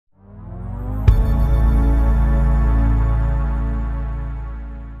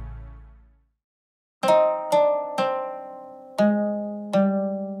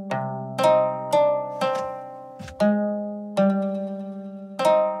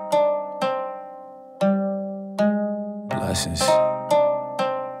Blessings.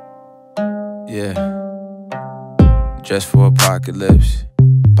 Yeah. Dressed for apocalypse.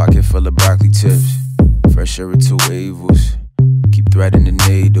 Pocket full of broccoli tips. Fresh air with two evils. Keep threading the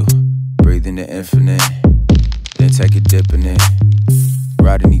needle. Breathing the infinite. Then take a dip in it.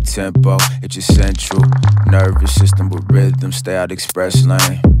 Ride any tempo, it's your central nervous system with rhythm. Stay out express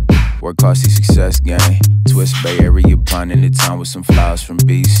lane. Work hard, see success gain. Twist Bay Area pun in the town with some flowers from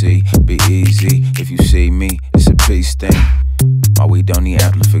BC. Be easy, if you see me, it's a peace thing. My weed don't need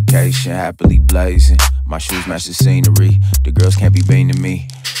amplification, happily blazing. My shoes match the scenery, the girls can't be vain to me.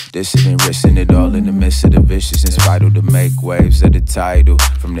 Dissident, risking it all in the midst of the vicious. It's vital to make waves at the title.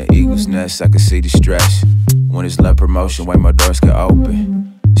 From the eagle's nest, I can see the stress. When it's love promotion, way more doors can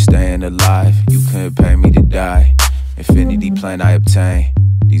open. Staying alive, you couldn't pay me to die. Infinity plane I obtain.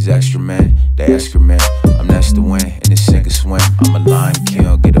 These extra men, they excrement. I'm next to win, in the sink or swim. I'm a lion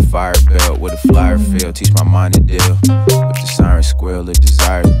kill, get a fire belt with a flyer feel. Teach my mind to deal with the siren squeal. A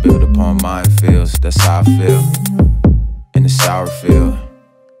desire to build upon minefields. That's how I feel, in the sour field.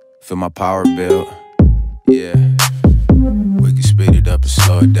 Feel my power build, yeah. We can speed it up and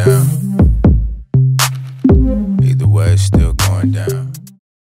slow it down.